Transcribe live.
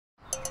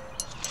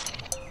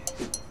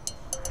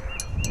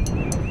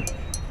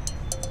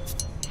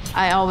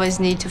I always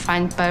need to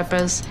find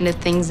purpose in the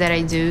things that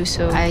I do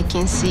so I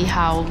can see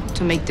how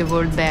to make the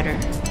world better.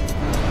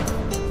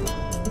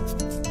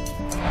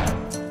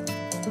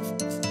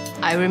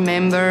 I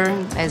remember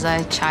as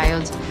a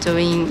child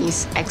doing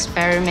these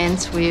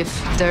experiments with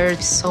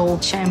dirt,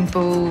 soap,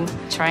 shampoo,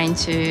 trying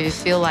to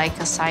feel like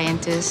a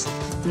scientist.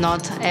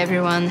 Not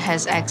everyone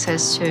has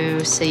access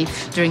to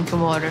safe drinking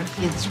water.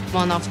 It's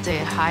one of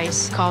the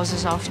highest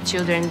causes of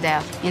children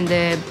death in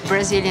the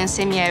Brazilian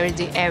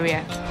semiárido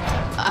area.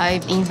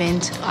 I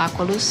invented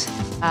Aqualuz,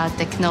 a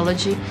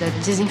technology that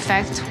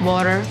disinfects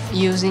water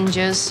using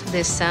just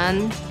the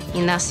sun.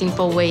 In a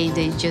simple way,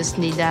 they just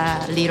need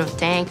a little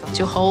tank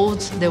to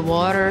hold the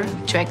water,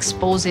 to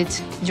expose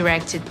it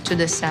directed to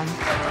the sun.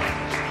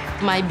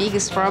 My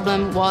biggest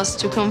problem was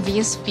to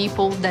convince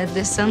people that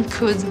the sun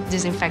could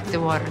disinfect the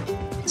water.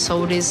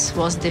 So this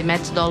was the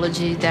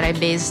methodology that I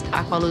based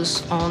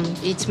Aqualuz on.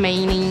 It's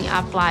mainly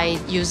applied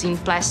using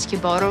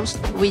plastic bottles.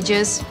 We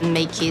just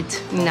make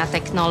it in a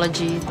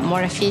technology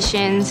more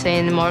efficient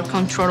and more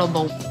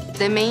controllable.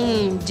 The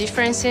main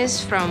differences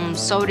from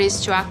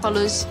sodas to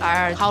Aqualuz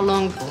are how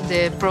long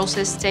the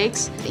process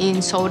takes.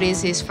 In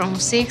sodas is from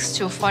 6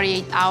 to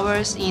 48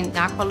 hours. In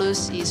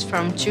Aqualuz is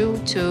from 2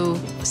 to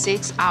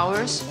 6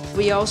 hours.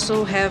 We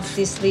also have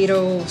this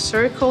little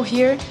circle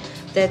here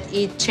that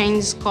it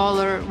changes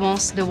color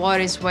once the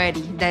water is ready.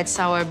 That's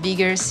our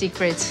bigger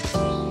secret.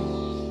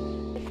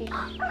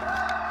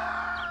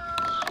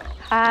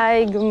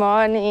 Hi, good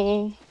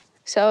morning.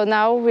 So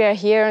now we are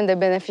here in the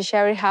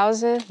beneficiary house.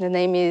 The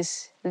name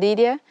is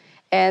Lydia,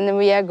 and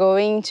we are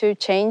going to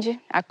change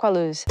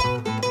Aqualuz.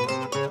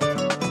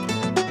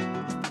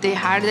 The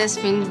hardest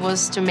thing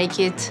was to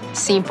make it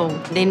simple.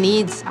 They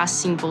need a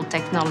simple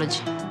technology.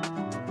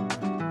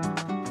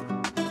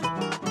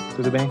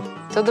 Tudo bem?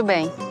 Tudo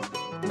bem.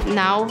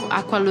 Now,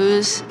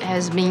 Aqualuz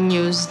has been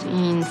used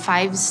in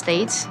 5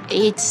 states,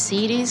 8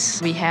 cities.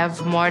 We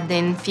have more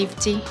than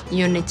 50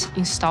 units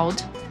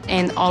installed.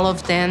 And all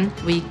of them,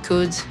 we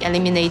could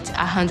eliminate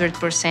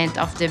 100%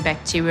 of the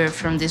bacteria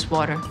from this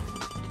water.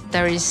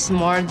 There is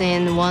more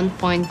than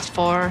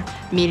 1.4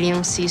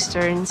 million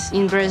cisterns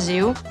in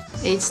Brazil.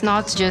 It's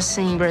not just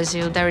in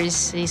Brazil. There is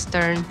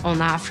cistern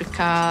on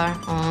Africa,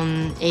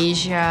 on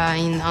Asia,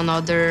 in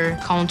other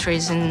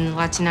countries in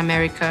Latin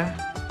America.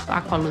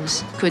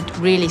 Aqualuz could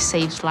really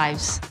save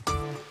lives.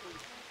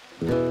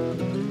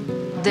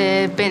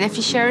 The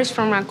beneficiaries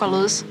from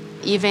Aqualuz,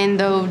 even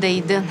though they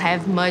don't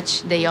have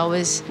much, they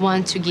always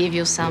want to give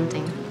you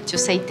something, to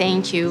say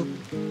thank you.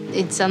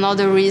 It's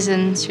another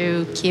reason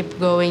to keep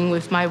going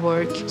with my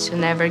work, to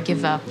never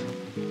give up.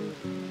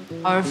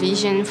 Our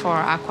vision for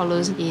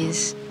Aqualuz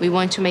is we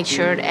want to make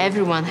sure that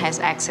everyone has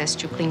access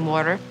to clean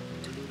water.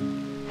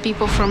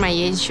 People from my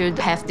age should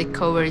have the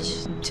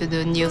courage to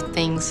do new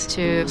things,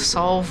 to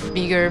solve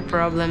bigger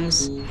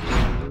problems.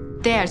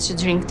 Dare to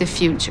drink the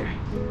future.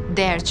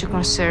 Dare to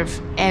conserve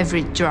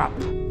every drop.